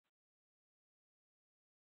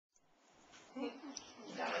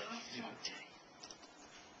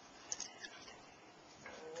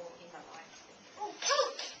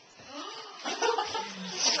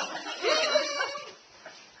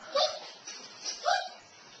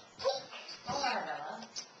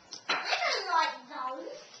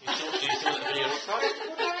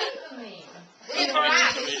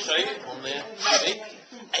On there. See?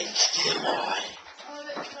 HDMI.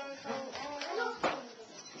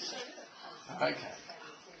 Okay.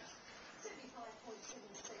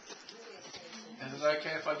 Is it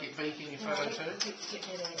okay if I get Beaky in your photo too? Get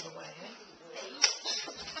that out of the way,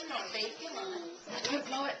 I'm not beaking Don't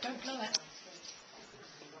blow it, don't blow it.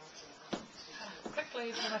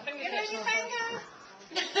 Quickly, when my finger gets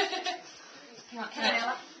more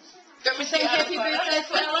Ella. Don't we sing happy birthday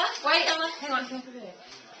for Ella? Wait, Ella, hang on, happy birthday.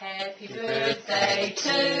 Happy birthday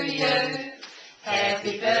to you.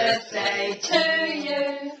 Happy birthday to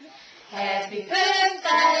you. Happy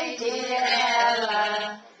birthday, dear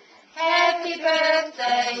Ella. Happy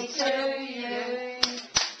birthday to you.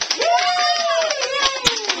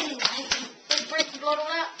 Yay! Big breath of blood all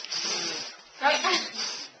out. Right.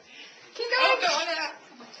 Keep going. Go on out.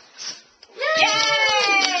 Yay!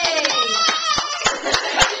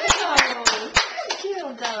 Thank you,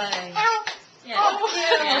 darling. Yeah. Oh,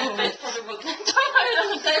 yeah. That's probably what don't hold it on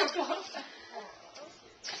the tablecloth.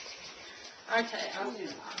 Okay, I'll do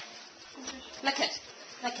that. Lick it.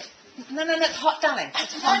 Lick it. No, it's hot, darling.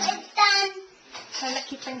 It's hot. It's done. So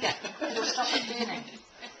lick your finger. It'll stop it burning.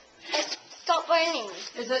 It's stop burning.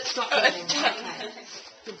 Is it stop burning? Okay.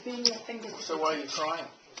 You're burning your fingers. So why are you crying?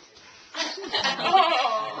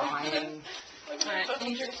 Crying. Alright,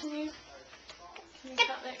 Andrew, can you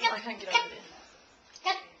cut that? I can't get over there.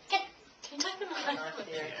 Can you make them right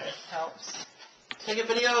there? It helps. Take a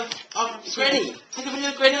video of Granny. Take a video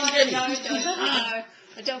of Granny and Granny. No, I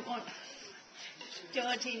don't want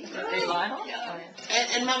Georgie.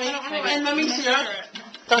 And Mummy. And Mummy Sarah.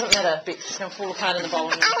 Doesn't matter, Bex, it's going to fall apart in the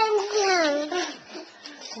bowl.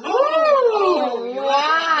 Oh, Ooh,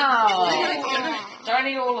 wow. Don't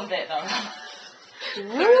eat all of that though. I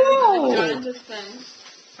don't understand.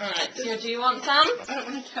 Alright, so do you want some? I don't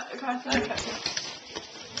want to cut the grass.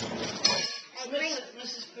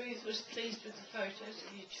 Mrs. Booth was pleased with the photos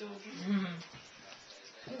of your children.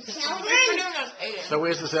 So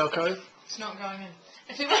where's this alcove? It's not going in.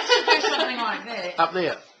 If you want to do something like that, Up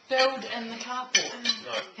there. build in the carport.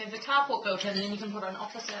 Have the carport built in and then you can put an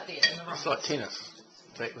office out there in the room. It's like tennis.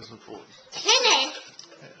 That was important. tennis.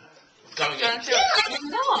 Don't get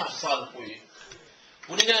Not. silent for you.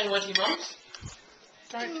 What are you going to watch your mums?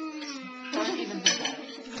 Don't even do that.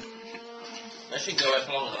 That should go out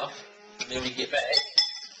for long enough. Then when you get back.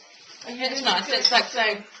 It's nice. It's like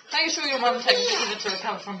saying, make sure your mum takes you to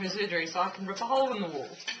recover from her surgery so I can rip a hole in the wall.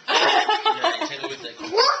 Yeah, take a look at that.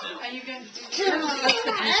 Are you going to do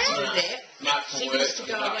that? Mark for She work. needs to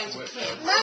go away Mark for to work. camp.